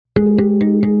So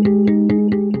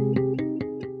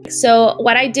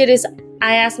what I did is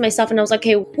I asked myself and I was like,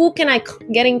 okay, who can I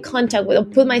get in contact with or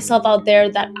put myself out there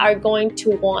that are going to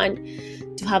want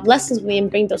to have lessons with me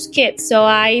and bring those kids? So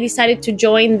I decided to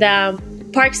join the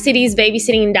Park Cities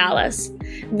Babysitting in Dallas,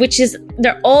 which is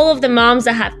they're all of the moms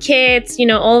that have kids,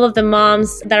 all of the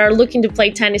moms that are looking to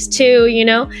play tennis too,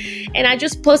 and I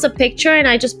just post a picture and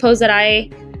I just post that I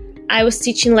was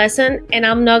teaching lesson, and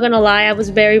I'm not gonna lie, I was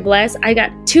very blessed. I got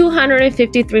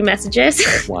 253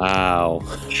 messages. Wow.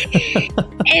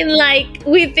 And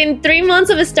within 3 months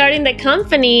of starting the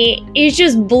company, it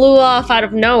just blew off out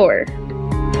of nowhere.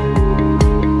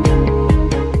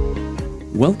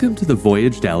 Welcome to the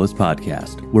Voyage Dallas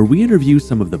podcast, where we interview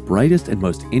some of the brightest and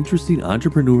most interesting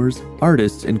entrepreneurs,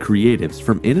 artists, and creatives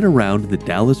from in and around the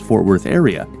Dallas-Fort Worth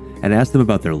area and ask them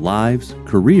about their lives,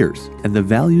 careers, and the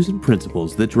values and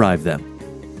principles that drive them.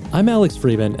 I'm Alex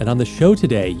Freeman, and on the show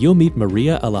today, you'll meet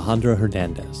Maria Alejandra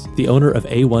Hernandez, the owner of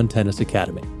A1 Tennis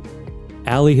Academy.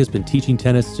 Allie has been teaching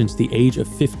tennis since the age of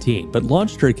 15, but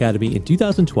launched her academy in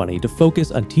 2020 to focus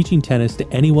on teaching tennis to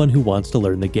anyone who wants to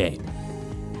learn the game.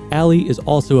 Allie is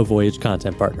also a Voyage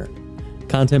content partner.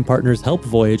 Content partners help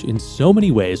Voyage in so many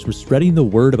ways, from spreading the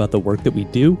word about the work that we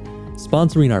do,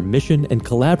 sponsoring our mission, and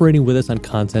collaborating with us on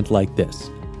content like this.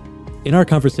 In our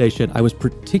conversation, I was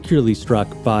particularly struck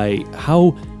by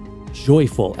how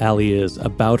joyful Allie is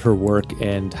about her work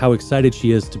and how excited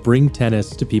she is to bring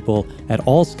tennis to people at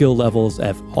all skill levels,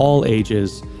 at all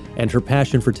ages, and her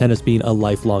passion for tennis being a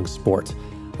lifelong sport.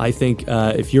 I think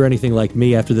if you're anything like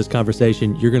me after this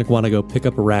conversation, you're going to want to go pick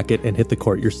up a racket and hit the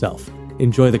court yourself.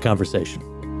 Enjoy the conversation.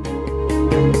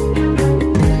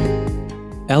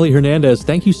 Allie Hernandez,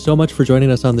 thank you so much for joining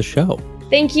us on the show.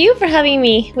 Thank you for having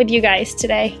me with you guys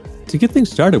today. To get things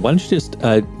started, why don't you just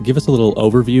give us a little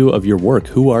overview of your work?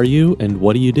 Who are you and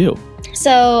what do you do?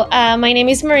 So my name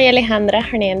is Maria Alejandra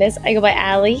Hernandez. I go by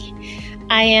Allie.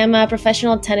 I am a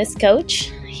professional tennis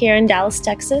coach here in Dallas,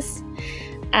 Texas.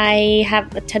 I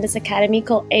have a tennis academy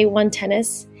called A1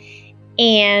 Tennis,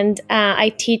 and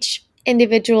I teach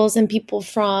individuals and people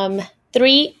from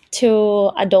 3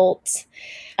 to adults.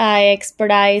 I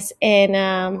expertise in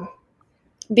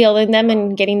building them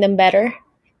and getting them better,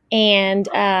 and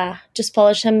just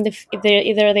polish them if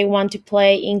either they want to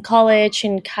play in college,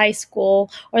 in high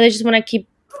school, or they just want to keep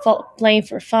playing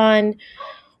for fun,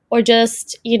 or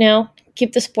just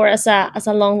keep the sport as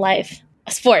a long life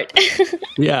sport.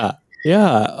 Yeah,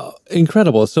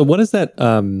 incredible. So what is that?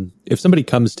 If somebody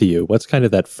comes to you, what's kind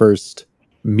of that first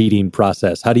meeting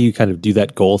process? How do you kind of do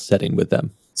that goal setting with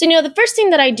them? So, the first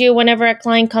thing that I do whenever a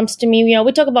client comes to me,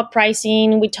 we talk about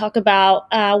pricing, we talk about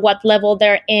what level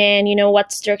they're in,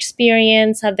 what's their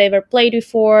experience, have they ever played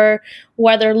before,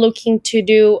 what they're looking to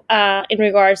do in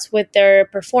regards with their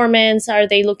performance, are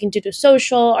they looking to do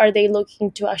social, are they looking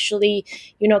to actually,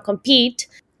 compete?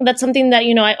 That's something that,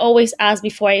 I always ask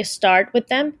before I start with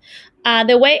them.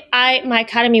 The way my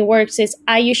academy works is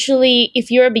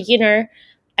if you're a beginner,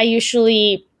 I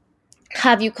usually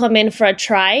have you come in for a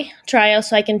trial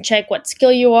so I can check what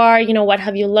skill you are, what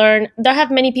have you learned. There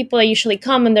have many people that usually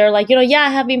come and they're like, I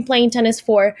have been playing tennis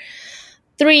for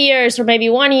 3 years or maybe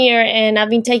 1 year and I've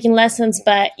been taking lessons,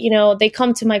 but, they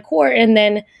come to my court and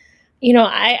then,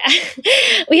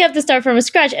 we have to start from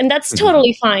scratch, and that's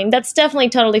totally fine. That's definitely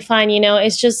totally fine.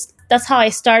 It's just, that's how I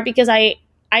start, because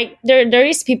there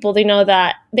is people,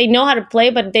 that they know how to play,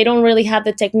 but they don't really have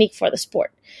the technique for the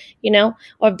sport,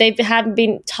 or they haven't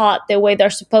been taught the way they're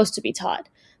supposed to be taught.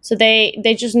 So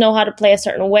they just know how to play a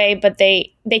certain way, but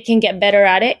they can get better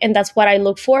at it. And that's what I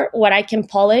look for, what I can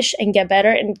polish and get better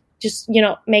and just,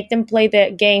 make them play the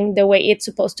game the way it's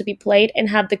supposed to be played and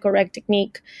have the correct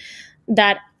technique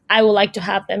that I would like to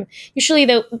have them.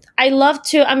 Usually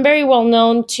I'm very well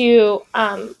known to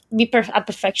be a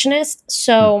perfectionist.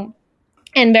 So,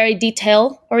 and very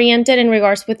detail oriented in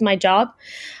regards with my job.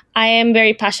 I am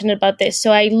very passionate about this.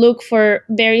 So I look for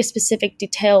very specific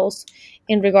details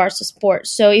in regards to sports.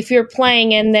 So if you're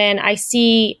playing and then I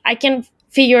can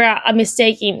figure out a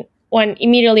mistake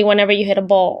immediately whenever you hit a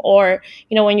ball, or,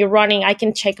 when you're running, I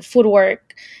can check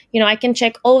footwork. I can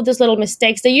check all of those little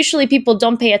mistakes that usually people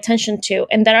don't pay attention to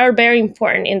and that are very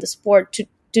important in the sport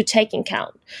to take in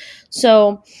count.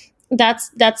 So that's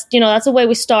the way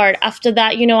we start. After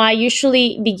that, I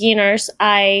usually beginners,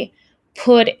 I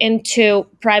put into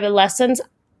private lessons.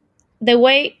 The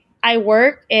way I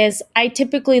work is I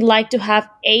typically like to have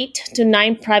 8 to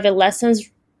 9 private lessons,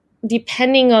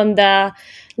 depending on the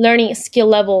learning skill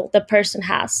level the person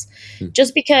has.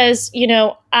 Just because,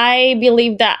 I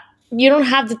believe that you don't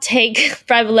have to take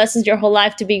private lessons your whole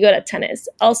life to be good at tennis.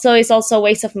 Also, it's also a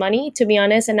waste of money, to be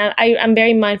honest. And I'm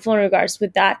very mindful in regards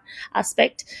with that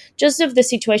aspect, just of the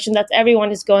situation that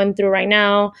everyone is going through right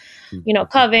now,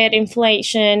 COVID,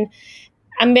 inflation.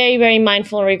 I'm very, very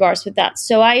mindful in regards with that.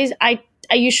 So I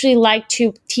usually like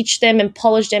to teach them and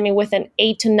polish them in within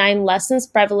 8 to 9 lessons,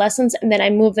 private lessons, and then I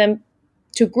move them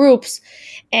to groups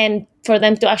and for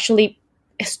them to actually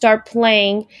start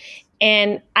playing.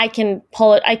 And I can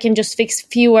just fix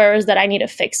few errors that I need to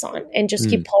fix on, and just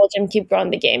keep polishing, keep growing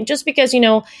the game. Just because,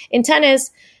 in tennis,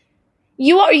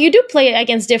 you do play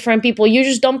against different people. You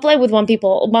just don't play with one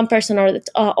person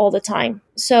all the time.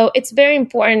 So it's very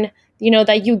important,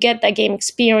 that you get that game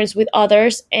experience with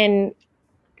others, and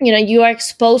you are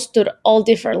exposed to all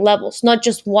different levels, not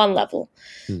just one level.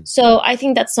 So I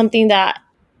think that's something that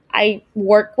I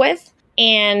work with.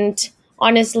 And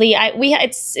honestly,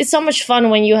 it's so much fun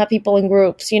when you have people in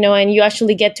groups, and you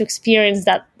actually get to experience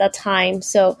that time.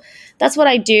 So that's what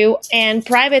I do. And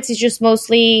privates is just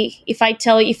mostly if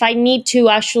I need to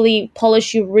actually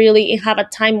polish you really and have a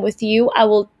time with you, I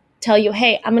will tell you,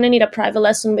 hey, I'm going to need a private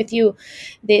lesson with you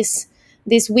this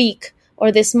week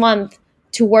or this month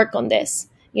to work on this,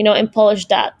 and polish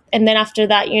that. And then after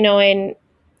that, and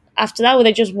after that,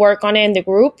 they just work on it in the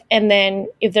group. And then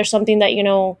if there's something that,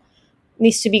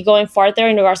 needs to be going farther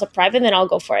in regards to private, then I'll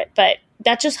go for it. But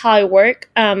that's just how I work.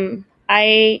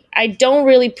 I don't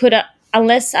really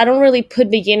put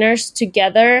beginners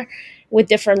together with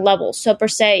different levels. So per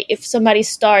se, if somebody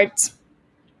starts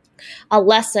a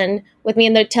lesson with me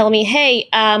and they're telling me, hey,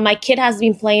 my kid has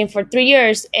been playing for 3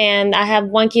 years and I have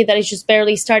one kid that is just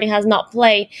barely starting, has not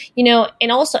played,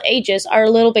 and also ages are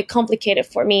a little bit complicated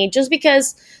for me, just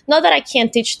because, not that I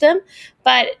can't teach them,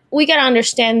 but we got to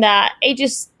understand that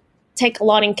ages take a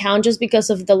lot in count just because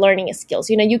of the learning skills.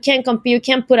 You can't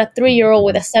put a 3-year-old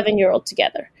with a 7-year-old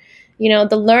together.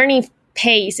 The learning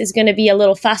pace is going to be a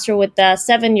little faster with the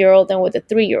 7-year-old than with the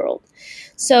 3-year-old.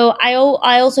 So I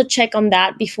also check on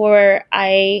that before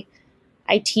I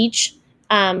teach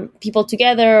people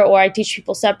together, or I teach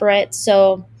people separate.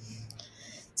 So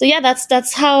yeah,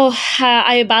 that's how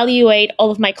I evaluate all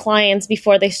of my clients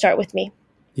before they start with me.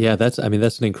 Yeah, that's an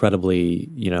incredibly,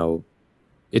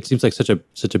 it seems like such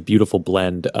a beautiful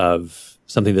blend of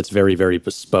something that's very, very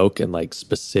bespoke and like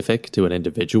specific to an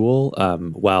individual,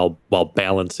 while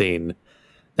balancing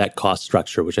that cost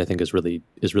structure, which I think is really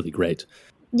great.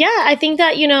 Yeah, I think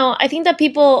that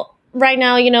people right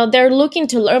now, they're looking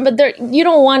to learn, but you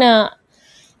don't want to.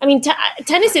 I mean,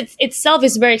 tennis itself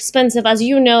is very expensive, as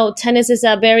you know. Tennis is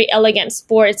a very elegant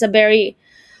sport. It's a very,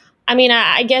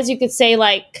 I guess you could say,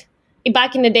 like,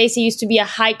 back in the days, it used to be a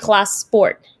high-class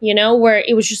sport, where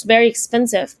it was just very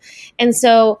expensive. And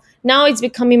so now it's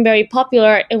becoming very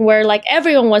popular, and where, like,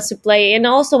 everyone wants to play. And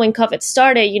also when COVID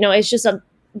started, it's just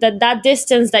that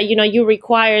distance that, you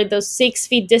require, those 6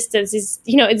 feet distance is,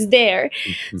 it's there.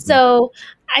 Mm-hmm. So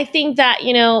I think that,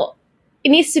 it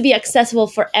needs to be accessible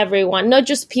for everyone, not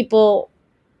just people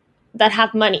that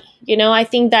have money. I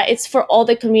think that it's for all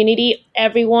the community,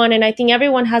 everyone. And I think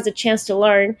everyone has a chance to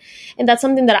learn. And that's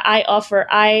something that I offer.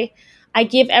 I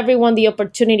give everyone the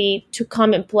opportunity to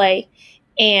come and play.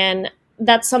 And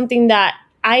that's something that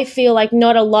I feel like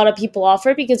not a lot of people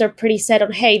offer, because they're pretty set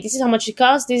on, hey, this is how much it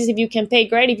costs. This is if you can pay,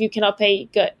 great. If you cannot pay,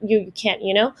 good. You can't,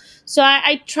 So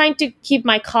I try to keep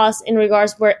my costs in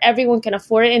regards where everyone can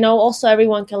afford it, and also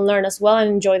everyone can learn as well and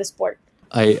enjoy the sport.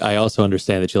 I also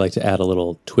understand that you like to add a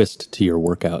little twist to your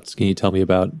workouts. Can you tell me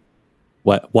about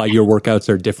why your workouts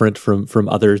are different from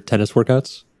other tennis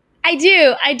workouts? I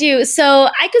do. So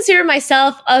I consider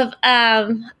myself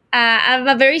I'm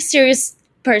a very serious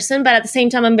person, but at the same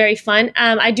time, I'm very fun.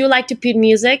 I do like to put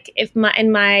music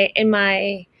in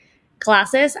my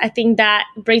classes. I think that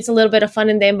brings a little bit of fun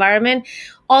in the environment.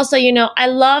 Also,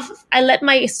 I let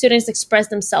my students express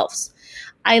themselves.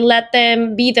 I let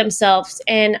them be themselves,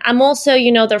 and I'm also,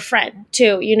 their friend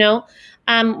too.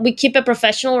 We keep it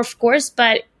professional, of course,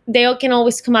 but they all can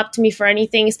always come up to me for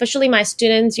anything. Especially my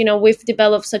students. We've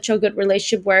developed such a good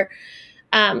relationship where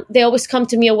they always come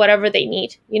to me or whatever they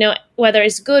need, whether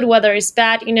it's good, whether it's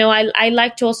bad. I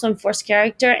like to also enforce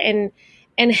character and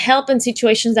help in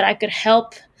situations that I could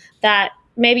help that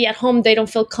maybe at home they don't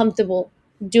feel comfortable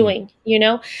doing.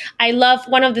 I love,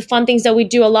 one of the fun things that we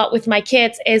do a lot with my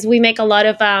kids is we make a lot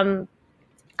of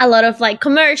like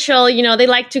commercial, they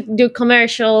like to do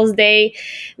commercials. They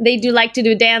do like to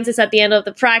do dances at the end of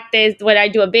the practice when I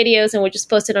do videos, and we just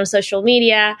post it on social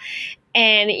media.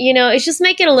 And, it's just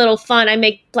make it a little fun.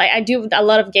 I do a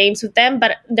lot of games with them,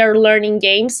 but they're learning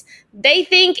games. They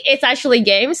think it's actually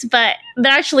games, but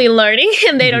they're actually learning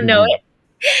and they don't know it.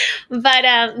 But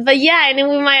yeah, and then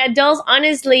with my adults,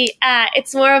 honestly,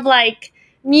 it's more of like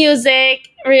music,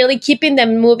 really keeping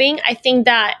them moving. I think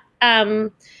that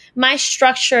my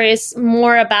structure is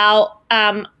more about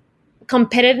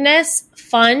competitiveness,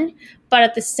 fun, but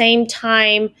at the same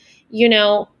time,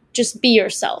 just be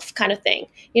yourself kind of thing.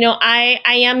 I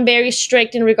am very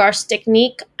strict in regards to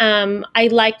technique. I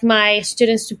like my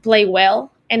students to play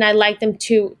well, and I like them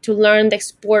to learn the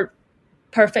sport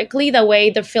perfectly, the way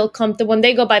they feel comfortable. When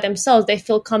they go by themselves, they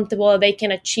feel comfortable, they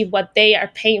can achieve what they are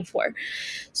paying for.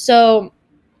 So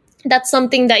that's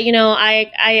something that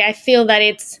I feel that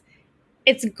it's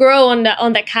grow on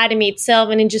the academy itself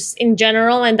and in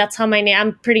general, and that's how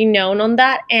I'm pretty known on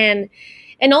that. And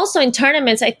also in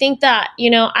tournaments, I think that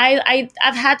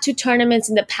I've had 2 tournaments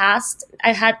in the past.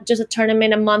 I had just a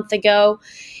tournament a month ago,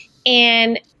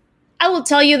 and I will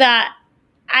tell you that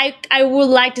I would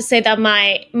like to say that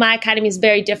my academy is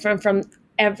very different from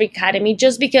every academy,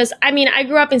 just because I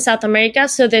grew up in South America,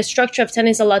 so the structure of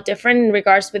tennis is a lot different in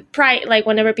regards with pride. Like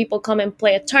whenever people come and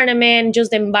play a tournament,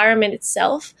 just the environment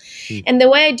itself. And the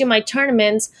way I do my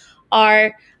tournaments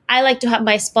are, I like to have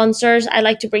my sponsors. I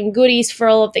like to bring goodies for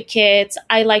all of the kids.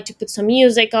 I like to put some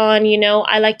music on,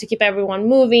 I like to keep everyone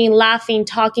moving, laughing,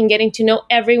 talking, getting to know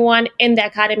everyone in the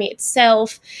academy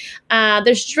itself.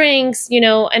 There's drinks,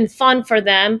 and fun for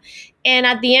them. And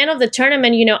at the end of the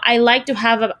tournament, I like to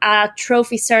have a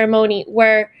trophy ceremony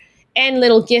and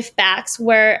little gift bags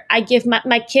where I give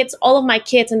my kids, all of my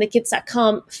kids and the kids that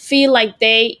come, feel like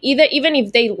they, even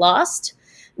if they lost,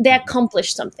 they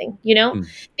accomplished something,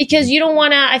 because you don't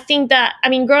want to, I think that,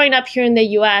 growing up here in the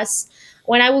US,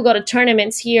 when I would go to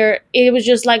tournaments here, it was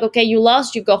just like, okay, you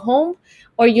lost, you go home,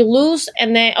 or you lose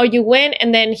or you win,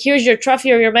 and then here's your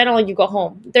trophy or your medal and you go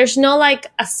home. There's no like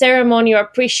a ceremony or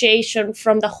appreciation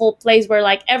from the whole place where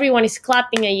like everyone is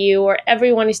clapping at you or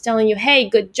everyone is telling you, hey,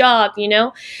 good job,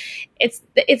 there's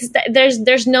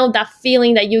no that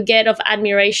feeling that you get of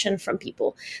admiration from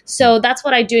people. So that's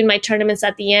what I do in my tournaments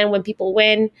at the end when people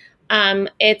win.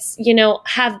 It's,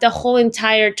 have the whole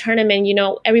entire tournament,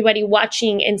 everybody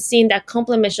watching and seeing the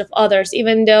accomplishments of others,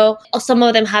 even though some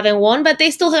of them haven't won, but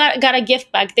they still got a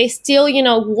gift back. They still,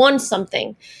 won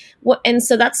something. And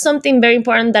so that's something very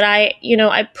important that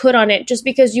I put on it, just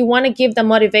because you want to give the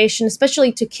motivation,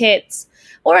 especially to kids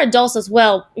or adults as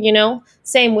well,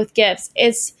 same with gifts.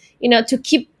 It's, to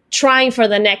keep trying for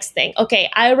the next thing. Okay,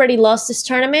 I already lost this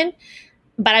tournament,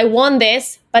 but I won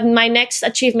this, but my next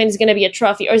achievement is going to be a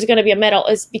trophy, or is going to be a medal,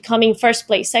 is becoming first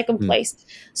place, second place.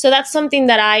 So that's something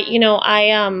that I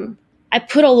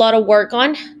put a lot of work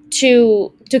on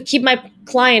to keep my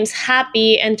clients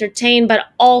happy, entertained, but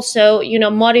also,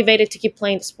 motivated to keep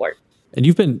playing the sport. And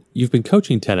you've been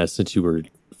coaching tennis since you were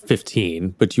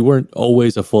 15, but you weren't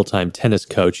always a full-time tennis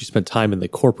coach. You spent time in the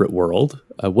corporate world.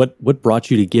 What brought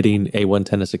you to getting A1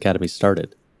 Tennis Academy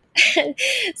started? So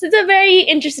it's a very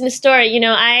interesting story.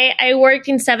 I worked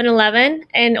in 7-Eleven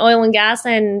and oil and gas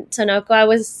and Sunoco. I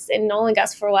was in oil and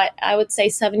gas for I would say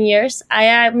 7 years.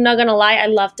 I'm not going to lie. I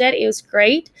loved it. It was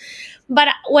great. But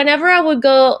whenever I would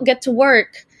go get to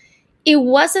work, it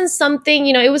wasn't something,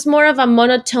 it was more of a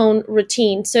monotone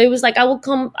routine. So it was like, I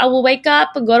will wake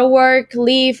up, go to work,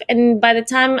 leave. And by the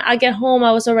time I get home,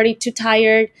 I was already too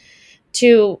tired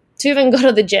to even go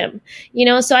to the gym,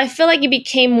 So I feel like it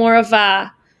became more of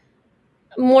a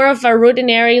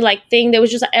routinary like thing that was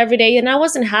just every day, and I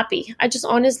wasn't happy. I just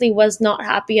honestly was not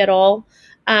happy at all,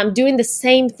 doing the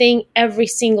same thing every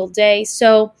single day.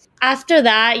 So after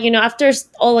that, after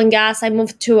oil and gas, I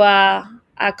moved to a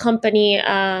company.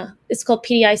 It's called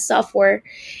PDI Software,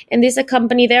 and this is a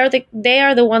company. They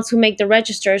are the ones who make the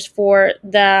registers for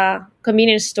the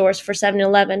convenience stores for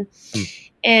 7-Eleven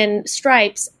and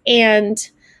Stripes. And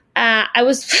I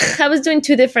was doing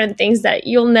 2 different things that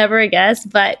you'll never guess,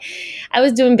 but I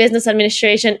was doing business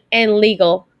administration and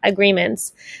legal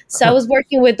agreements. So I was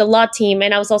working with the law team,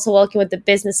 and I was also working with the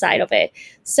business side of it.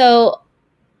 So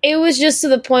it was just to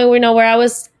the point where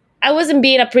I wasn't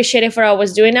being appreciated for what I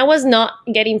was doing. I was not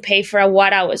getting paid for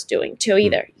what I was doing too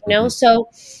either, So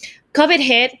COVID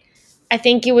hit. I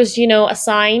think it was, a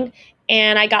sign,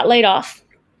 and I got laid off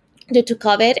due to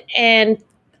COVID. And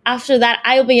after that,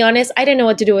 I'll be honest, I didn't know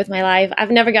what to do with my life.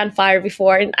 I've never gotten fired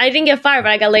before. And I didn't get fired,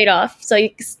 but I got laid off. So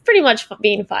it's pretty much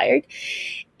being fired.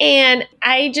 And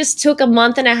I just took a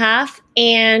month and a half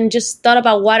and just thought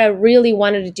about what I really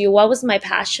wanted to do. What was my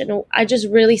passion? I just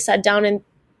really sat down and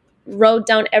wrote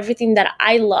down everything that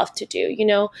I love to do,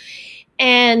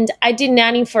 And I did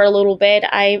nannying for a little bit.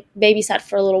 I babysat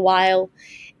for a little while.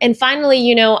 And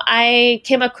finally, I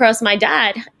came across my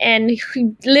dad, and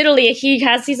he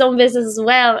has his own business as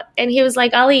well. And he was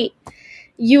like, Ali,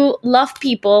 you love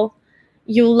people.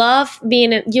 you love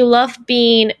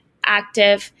being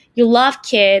active, you love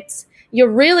kids, you're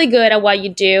really good at what you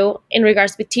do in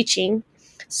regards to teaching.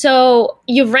 So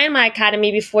you've ran my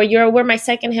academy before, we're my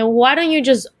second hand. Why don't you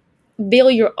just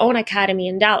build your own academy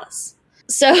in Dallas?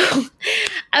 So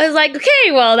I was like,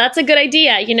 okay, well, that's a good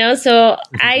idea, So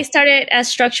I started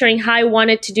structuring how I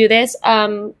wanted to do this,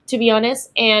 to be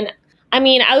honest. And I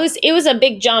mean, it was a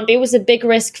big jump. It was a big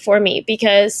risk for me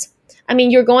because, I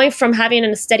mean, you're going from having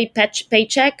a steady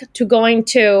paycheck to going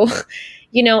to,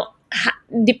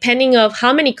 depending of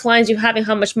how many clients you have and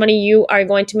how much money you are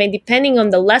going to make, depending on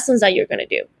the lessons that you're going to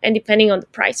do and depending on the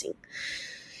pricing.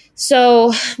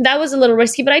 So that was a little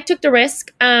risky, but I took the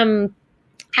risk.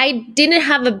 I didn't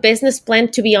have a business plan,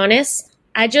 to be honest.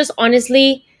 I just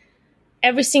honestly,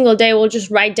 every single day, will just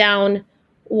write down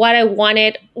what I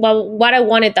wanted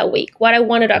that week, what I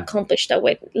wanted to accomplish that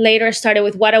week. Later, I started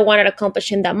with what I wanted to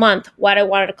accomplish in that month, what I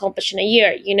wanted to accomplish in a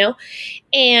year,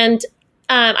 And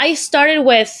I started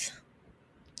with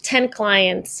 10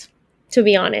 clients, to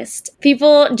be honest.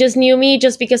 People just knew me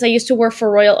just because I used to work for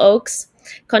Royal Oaks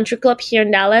Country Club here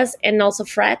in Dallas and also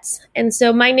Fred's. And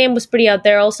so my name was pretty out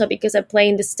there also because I play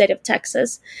in the state of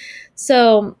Texas.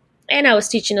 So, and I was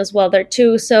teaching as well there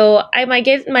too. So my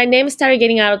name started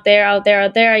getting out there.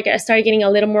 I started getting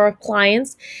a little more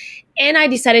clients and I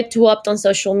decided to opt on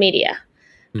social media.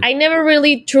 I never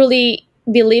really truly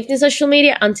believed in social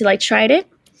media until I tried it.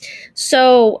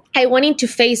 So I went into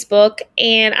Facebook,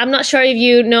 and I'm not sure if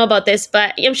you know about this,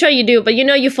 but I'm sure you do, but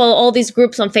you follow all these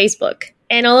groups on Facebook,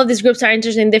 and all of these groups are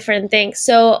interested in different things.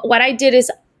 So what I did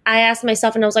is I asked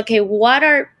myself, and I was like, okay,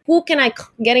 who can I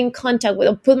get in contact with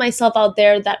or put myself out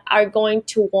there that are going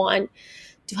to want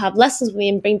to have lessons with me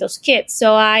and bring those kids?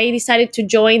 So I decided to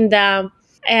join the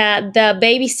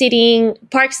babysitting,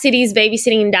 Park Cities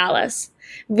Babysitting in Dallas,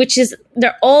 which is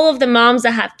they're all of the moms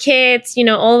that have kids,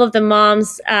 all of the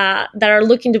moms that are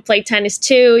looking to play tennis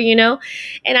too,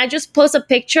 and I just post a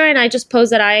picture and I just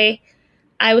post that I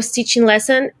was teaching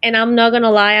lesson, and I'm not going to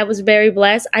lie, I was very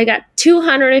blessed. I got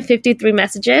 253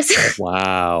 messages.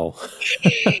 Wow.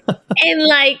 And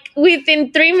like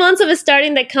within 3 months of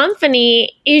starting the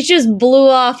company, it just blew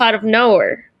off out of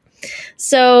nowhere.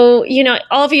 So,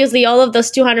 obviously all of those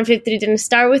 250 didn't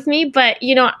start with me, but,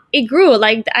 it grew.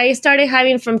 Like I started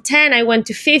having from 10, I went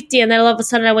to 50, and then all of a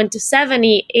sudden I went to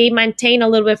 70. It maintained a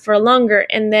little bit for longer.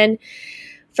 And then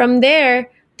from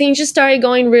there, things just started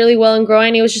going really well and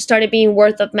growing. It was just started being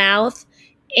word of mouth.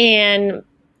 And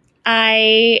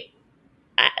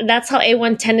that's how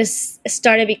A1 Tennis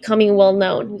started becoming well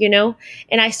known,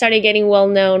 and I started getting well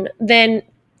known. Then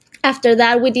after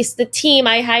that, with the team,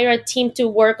 I hired a team to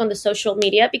work on the social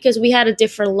media because we had a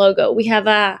different logo. We had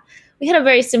a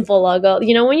very simple logo.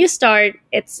 When you start,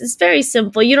 it's very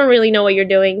simple. You don't really know what you're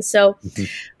doing. So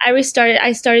I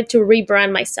started to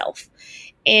rebrand myself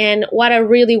and what I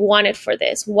really wanted for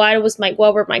this. What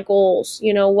were my goals?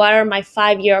 What are my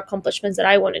 5-year accomplishments that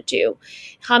I want to do?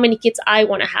 How many kids I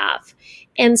want to have?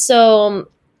 And so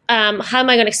how am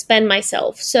I going to expand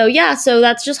myself? So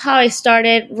that's just how I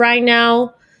started. Right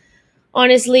now,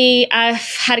 honestly, I've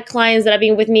had clients that have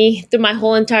been with me through my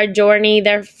whole entire journey.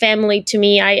 They're family to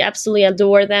me. I absolutely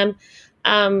adore them.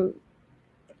 And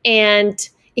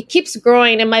it keeps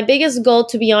growing. And my biggest goal,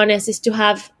 to be honest, is to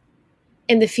have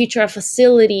in the future a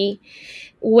facility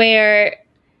where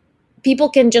people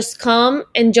can just come,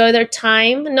 enjoy their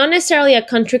time. Not necessarily a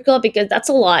country club because that's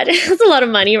a lot. That's a lot of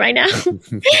money right now.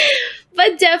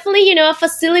 But definitely, a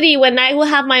facility when I will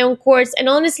have my own courts. And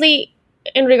honestly,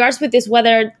 in regards with this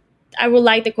weather, I would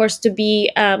like the course to be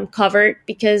covered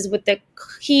because with the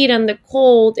heat and the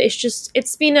cold,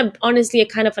 it's been honestly a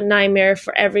kind of a nightmare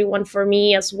for everyone, for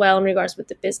me as well in regards with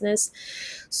the business.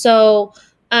 So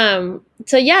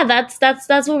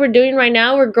that's what we're doing right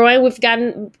now. We're growing. We've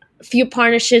gotten a few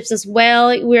partnerships as well.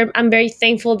 I'm very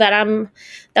thankful that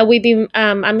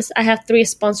I have 3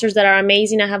 sponsors that are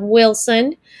amazing. I have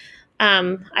Wilson.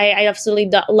 I absolutely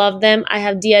love them. I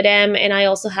have Diadem, and I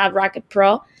also have Racket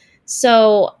Pro.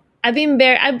 So I've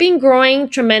been growing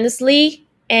tremendously,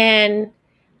 and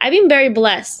I've been very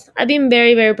blessed. I've been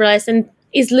very, very blessed. And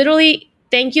it's literally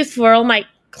thank you for all my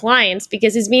clients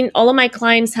because all of my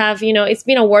clients have, it's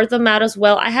been a word of mouth as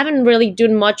well. I haven't really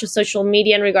done much of social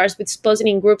media in regards with posting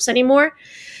in groups anymore,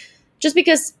 just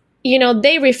because,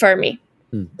 they refer me.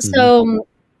 Mm-hmm.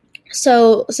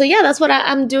 So that's what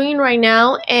I'm doing right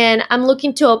now. And I'm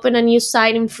looking to open a new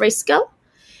site in Frisco.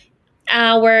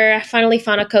 Where I finally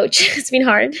found a coach. It's been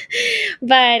hard,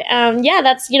 but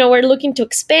that's, we're looking to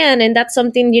expand, and that's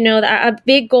something, a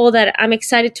big goal that I'm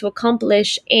excited to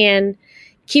accomplish and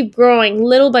keep growing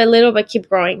little by little, but keep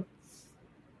growing.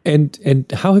 And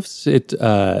how has it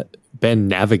been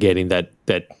navigating that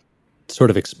sort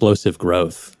of explosive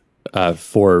growth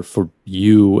for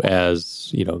you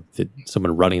as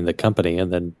someone running the company,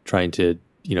 and then trying to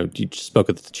you spoke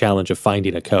of the challenge of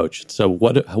finding a coach. So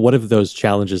what have those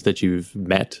challenges that you've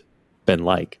met been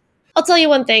like? I'll tell you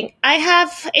one thing. I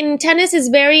have in tennis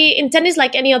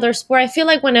like any other sport. I feel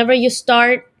like whenever you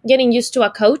start getting used to a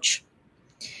coach,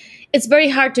 it's very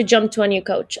hard to jump to a new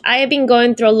coach. I have been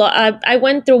going through a lot. I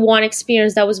went through one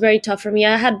experience that was very tough for me.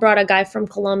 I had brought a guy from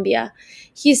Colombia.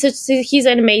 He's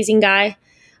an amazing guy.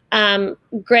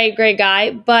 Great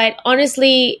guy. But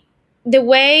honestly, the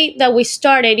way that we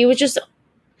started,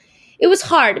 it was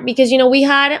hard because,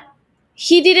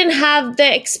 he didn't have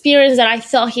the experience that I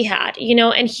thought he had,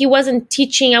 and he wasn't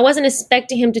teaching. I wasn't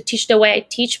expecting him to teach the way I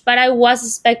teach, but I was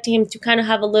expecting him to kind of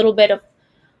have a little bit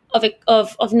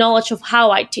of knowledge of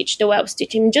how I teach the way I was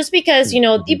teaching, just because,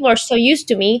 people are so used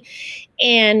to me,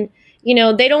 and,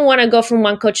 they don't want to go from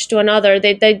one coach to another.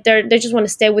 They just want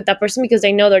to stay with that person because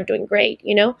they know they're doing great,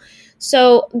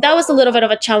 So that was a little bit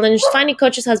of a challenge. Finding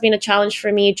coaches has been a challenge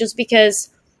for me, just because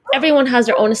everyone has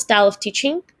their own style of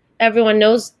teaching. Everyone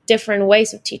knows different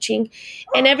ways of teaching,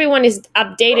 and everyone is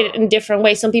updated in different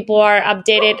ways. Some people are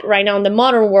updated right now in the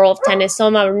modern world of tennis.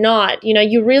 Some are not.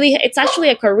 It's actually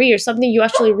a career, something you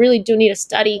actually really do need to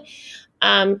study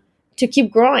to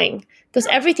keep growing, because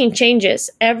everything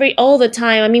changes all the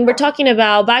time. I mean, we're talking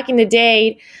about back in the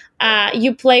day,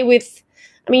 you play with,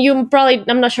 I'm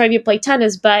not sure if you play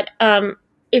tennis, but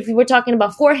if we're talking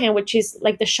about forehand, which is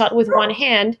like the shot with one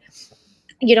hand,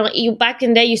 you back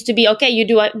in the day used to be, okay, you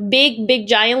do a big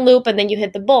giant loop and then you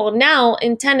hit the ball. Now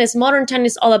in tennis, modern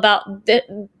tennis, all about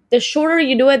the shorter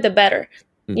you do it, the better.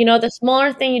 The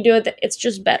smaller thing you do it, it's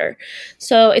just better.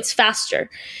 So it's faster.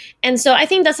 And so I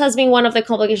think that has been one of the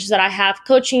complications that I have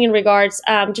coaching in regards,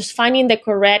 just finding the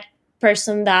correct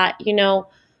person that,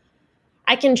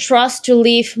 I can trust to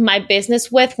leave my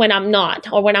business with when I'm not,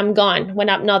 or when I'm gone, when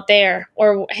I'm not there,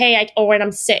 or or when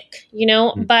I'm sick,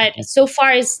 But so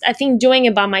far as I think doing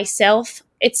it by myself,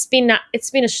 it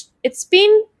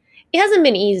hasn't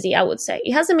been easy. I would say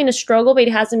it hasn't been a struggle, but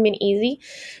it hasn't been easy,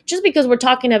 just because we're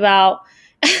talking about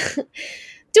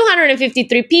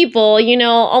 253 people,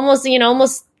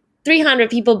 almost 300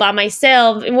 people by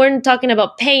myself, and we're talking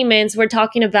about payments. We're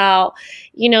talking about,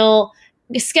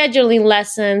 scheduling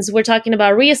lessons. We're talking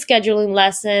about rescheduling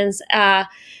lessons,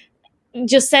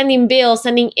 just sending bills,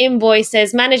 sending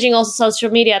invoices, managing also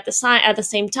social media at the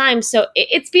same time. So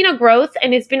it's been a growth,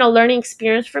 and it's been a learning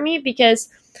experience for me, because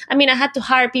I had to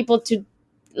hire people to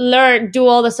do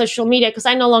all the social media, because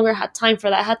I no longer had time for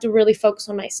that. I had to really focus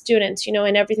on my students,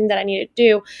 and everything that I needed to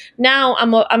do. Now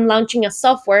I'm launching a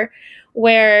software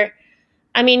where,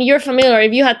 you're familiar.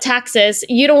 If you had taxes,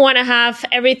 you don't want to have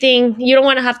everything. You don't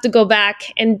want to have to go back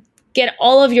and get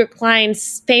all of your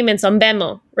clients' payments on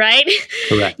Venmo, right?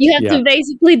 Correct. You have to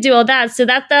basically do all that. So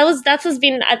that has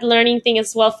been a learning thing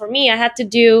as well for me. I had to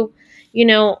do,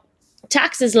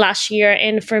 taxes last year,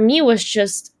 and for me it was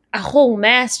just a whole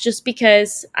mess, just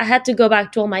because I had to go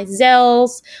back to all my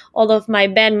Zells, all of my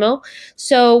Venmo.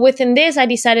 So within this, I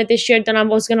decided this year that I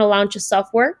was going to launch a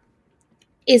software.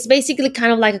 It's basically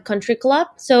kind of like a country club.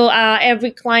 So every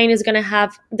client is going to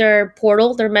have their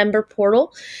member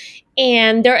portal,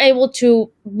 and they're able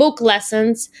to book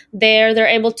lessons there. They're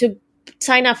able to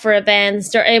sign up for events.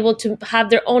 They're able to have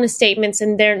their own statements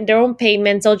and their own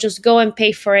payments. They'll just go and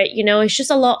pay for it. It's just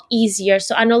a lot easier.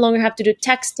 So I no longer have to do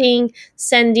texting,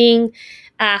 sending,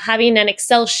 having an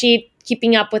Excel sheet,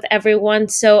 keeping up with everyone.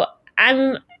 So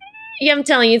I'm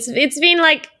telling you, it's been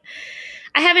like,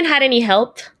 I haven't had any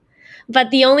help. But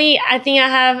I think I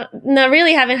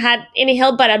haven't had any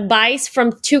help but advice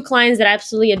from two clients that I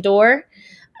absolutely adore.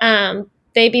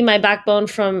 They've been my backbone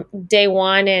from day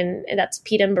one, and that's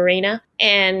Pete and Barena.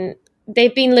 And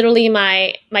they've been literally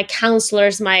my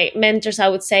counselors, my mentors, I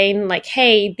would say, and like,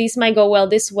 hey, this might go well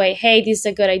this way. Hey, this is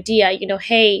a good idea.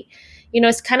 Hey,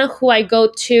 it's kind of who I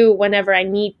go to whenever I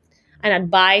need an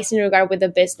advice in regard with the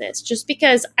business, just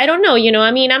because I don't know,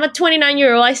 I'm a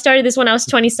 29-year-old. I started this when I was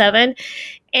 27.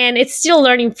 And it's still a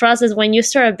learning process when you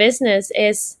start a business.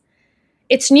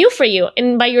 It's new for you,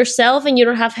 and by yourself, and you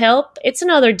don't have help, it's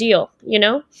another deal,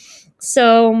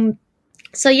 So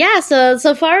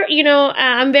far,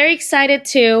 I'm very excited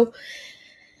to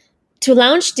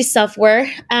launch this software,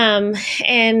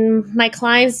 and my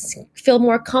clients feel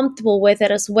more comfortable with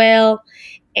it as well.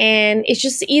 And it's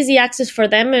just easy access for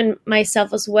them and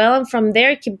myself as well. And from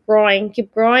there, keep growing,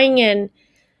 and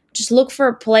just look for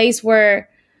a place where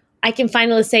I can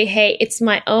finally say, hey, it's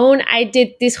my own. I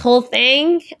did this whole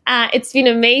thing. It's been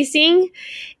amazing.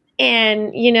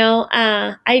 And,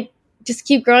 just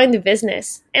keep growing the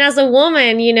business. And as a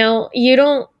woman,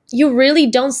 you really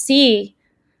don't see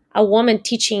a woman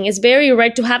teaching. It's very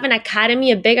rare to have an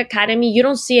academy, a big academy. You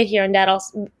don't see it here in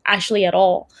Dallas actually at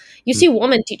all. You see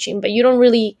women teaching, but you don't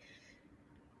really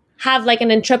have like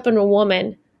an entrepreneur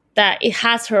woman that it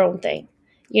has her own thing,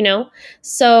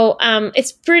 So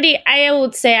it's pretty, I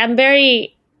would say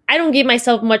I don't give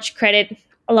myself much credit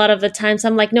a lot of the times.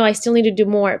 I'm like, no, I still need to do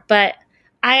more. But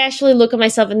I actually look at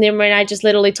myself in the mirror and I just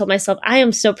literally told myself, I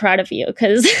am so proud of you,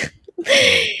 because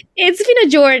it's been a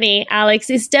journey, Alex.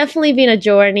 It's definitely been a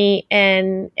journey.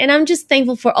 And I'm just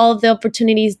thankful for all of the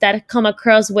opportunities that come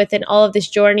across within all of this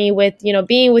journey with,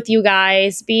 being with you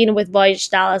guys, being with Voyage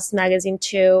Dallas magazine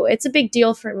too. It's a big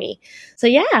deal for me. So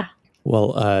yeah.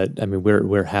 Well,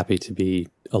 we're happy to be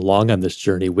along on this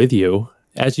journey with you.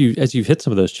 As you've hit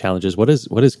some of those challenges, what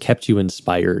has kept you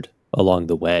inspired along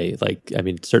the way?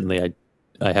 Certainly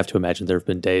I have to imagine there have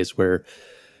been days where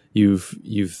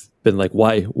you've been like,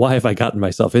 why have I gotten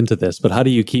myself into this? But how do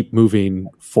you keep moving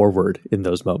forward in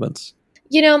those moments?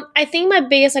 I think my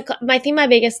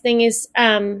biggest thing is,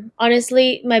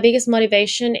 honestly, my biggest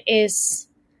motivation is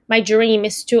my dream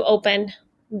is to open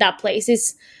that place.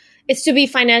 It's to be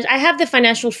financial. I have the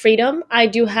financial freedom. I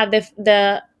do have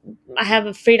I have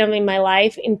a freedom in my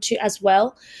life as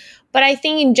well. But I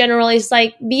think in general, it's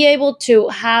like be able to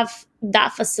have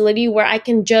that facility where I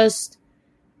can just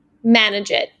manage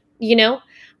it.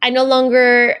 I no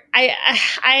longer,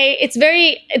 it's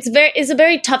a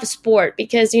very tough sport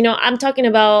because, I'm talking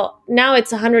about now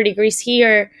it's 100 degrees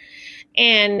here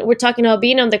and we're talking about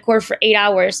being on the court for 8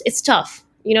 hours. It's tough,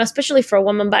 especially for a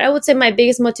woman. But I would say my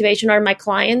biggest motivation are my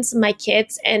clients, my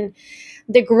kids, and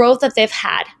the growth that they've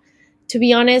had. To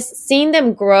be honest, seeing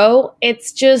them grow,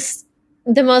 it's just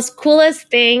the most coolest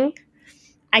thing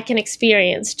I can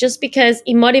experience, just because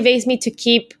it motivates me to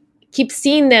keep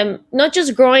seeing them not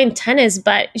just growing tennis,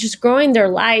 but just growing their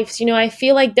lives. I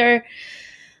feel like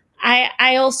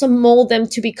I also mold them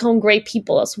to become great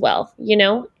people as well,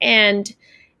 and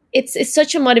it's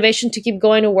such a motivation to keep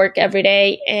going to work every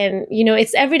day. And,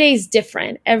 every day is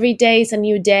different. Every day is a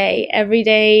new day. Every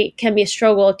day can be a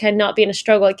struggle. It cannot be a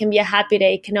struggle. It can be a happy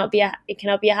day. It cannot be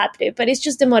a happy day, but it's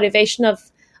just the motivation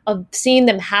of seeing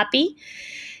them happy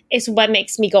is what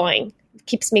makes me going,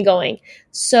 keeps me going.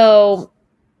 So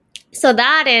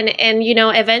that, and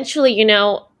eventually,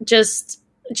 just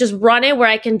run it where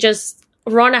I can just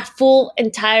run a full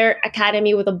entire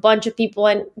academy with a bunch of people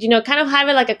and, kind of have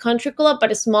it like a country club,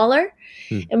 but it's smaller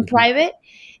and private.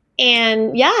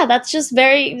 And yeah, that's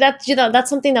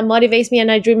something that motivates me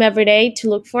and I dream every day to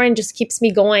look for and just keeps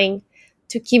me going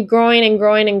to keep growing and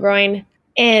growing and growing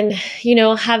and,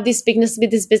 have this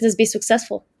business be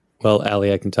successful. Well,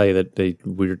 Ali, I can tell you that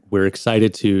we're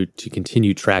excited to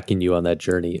continue tracking you on that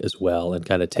journey as well and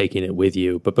kind of taking it with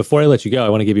you. But before I let you go, I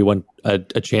want to give you a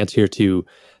chance here to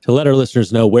let our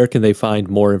listeners know where can they find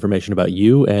more information about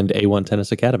you and A1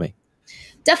 Tennis Academy.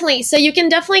 Definitely. So you can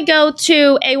definitely go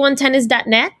to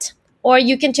a1tennis.net or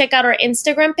you can check out our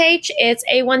Instagram page. It's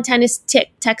A1 Tennis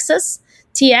Texas,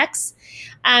 TX.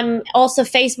 Also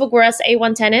Facebook, we're as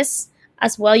A1 Tennis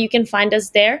as well. You can find us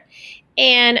there.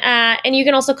 And you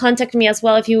can also contact me as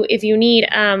well if you need,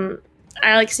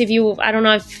 Alex, I don't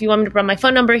know if you want me to put my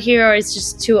phone number here or it's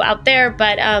just too out there,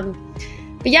 but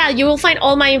yeah, you will find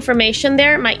all my information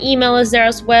there. My email is there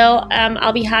as well.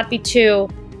 I'll be happy to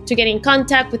get in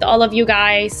contact with all of you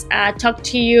guys, talk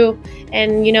to you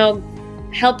and,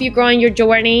 help you grow in your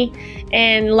journey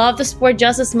and love the sport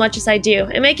just as much as I do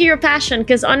and make it your passion.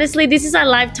 Because honestly, this is a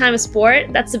lifetime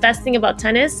sport. That's the best thing about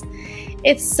tennis.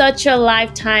 It's such a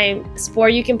lifetime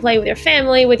sport. You can play with your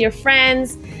family, with your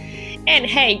friends. And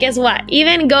hey, guess what?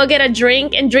 Even go get a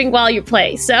drink and drink while you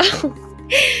play. So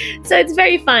it's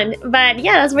very fun. But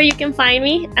yeah, that's where you can find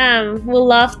me. We'll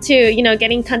love to,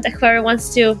 get in contact with whoever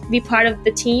wants to be part of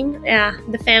the team,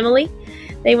 the family,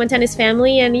 the A1 Tennis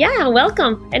family. And yeah,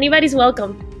 welcome. Anybody's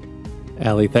welcome.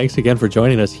 Ali, thanks again for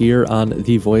joining us here on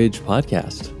the Voyage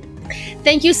podcast.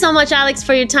 Thank you so much, Alex,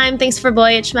 for your time. Thanks for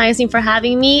Voyage Magazine for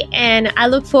having me. And I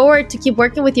look forward to keep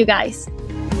working with you guys.